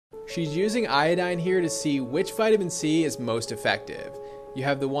She's using iodine here to see which vitamin C is most effective. You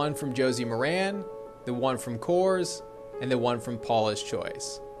have the one from Josie Moran, the one from Coors, and the one from Paula's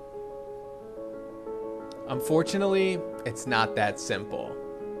Choice. Unfortunately, it's not that simple.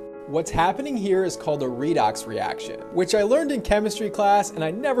 What's happening here is called a redox reaction, which I learned in chemistry class and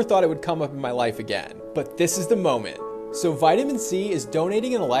I never thought it would come up in my life again. But this is the moment. So vitamin C is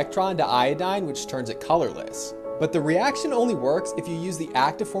donating an electron to iodine, which turns it colorless. But the reaction only works if you use the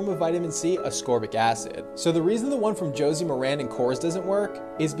active form of vitamin C, ascorbic acid. So the reason the one from Josie Moran and Coors doesn't work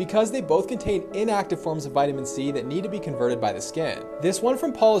is because they both contain inactive forms of vitamin C that need to be converted by the skin. This one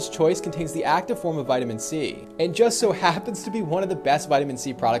from Paula's Choice contains the active form of vitamin C, and just so happens to be one of the best vitamin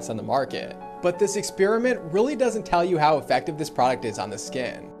C products on the market. But this experiment really doesn't tell you how effective this product is on the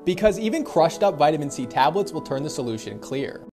skin, because even crushed up vitamin C tablets will turn the solution clear.